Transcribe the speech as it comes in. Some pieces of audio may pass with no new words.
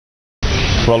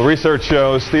Well, research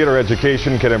shows theater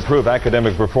education can improve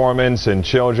academic performance in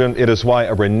children. It is why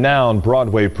a renowned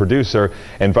Broadway producer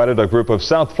invited a group of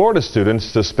South Florida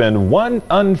students to spend one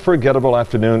unforgettable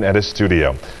afternoon at his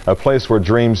studio, a place where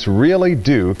dreams really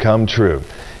do come true.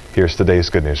 Here's today's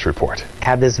Good News Report.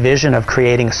 Had this vision of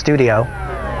creating a studio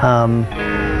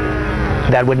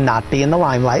that would not be in the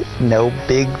limelight, no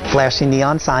big flashy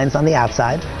neon signs on the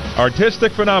outside.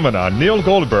 Artistic phenomenon Neil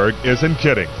Goldberg isn't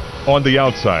kidding. On the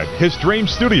outside, his dream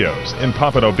studios in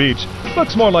Pompano Beach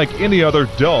looks more like any other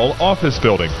dull office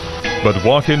building. But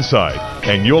walk inside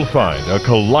and you'll find a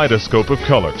kaleidoscope of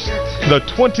colors. The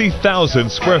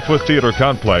 20,000 square foot theater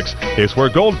complex is where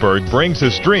Goldberg brings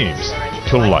his dreams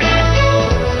to life.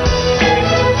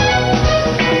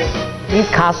 These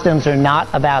costumes are not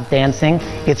about dancing.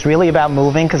 It's really about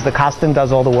moving because the costume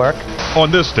does all the work.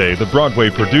 On this day, the Broadway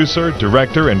producer,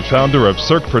 director, and founder of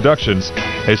Cirque Productions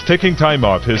is taking time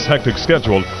off his hectic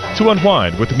schedule to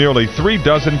unwind with nearly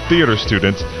 36 theater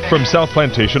students from South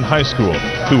Plantation High School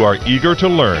who are eager to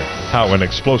learn how an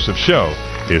explosive show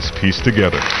is pieced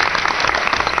together.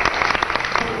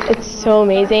 It's so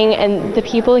amazing, and the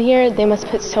people here, they must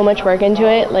put so much work into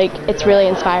it. Like, it's really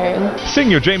inspiring.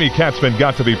 Senior Jamie Katzman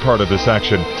got to be part of this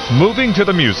action, moving to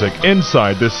the music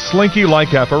inside this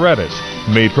slinky-like apparatus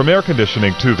made from air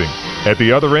conditioning tubing. At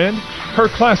the other end, her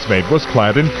classmate was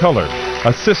clad in color,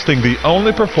 assisting the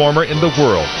only performer in the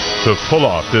world to pull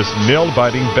off this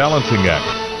nail-biting balancing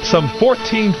act, some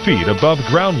 14 feet above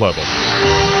ground level.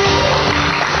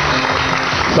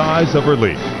 Sighs of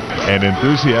relief and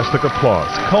enthusiastic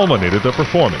applause culminated the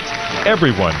performance.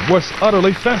 Everyone was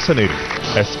utterly fascinated,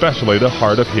 especially the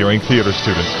hard-of-hearing theater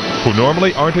students who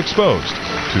normally aren't exposed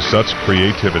to such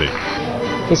creativity.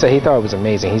 He said he thought it was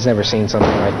amazing. He's never seen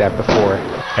something like that before.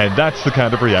 And that's the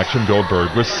kind of reaction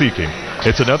Goldberg was seeking.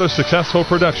 It's another successful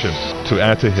production to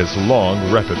add to his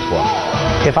long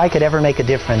repertoire. If I could ever make a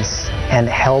difference and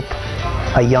help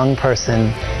a young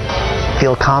person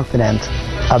feel confident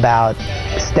about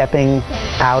stepping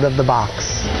out of the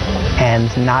box and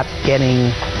not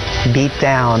getting beat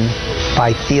down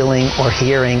by feeling or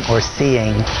hearing or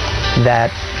seeing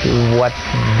that what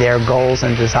their goals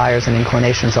and desires and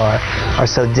inclinations are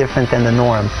so different than the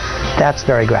norm, that's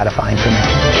very gratifying for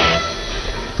me.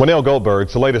 Neil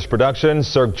Goldberg's latest production,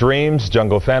 Cirque Dreams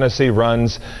Jungle Fantasy,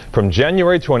 runs from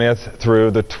January 20th through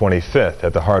the 25th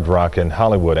at the Hard Rock in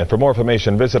Hollywood. And for more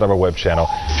information, visit our web channel,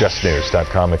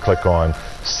 justnews.com, and click on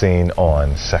Scene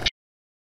On section.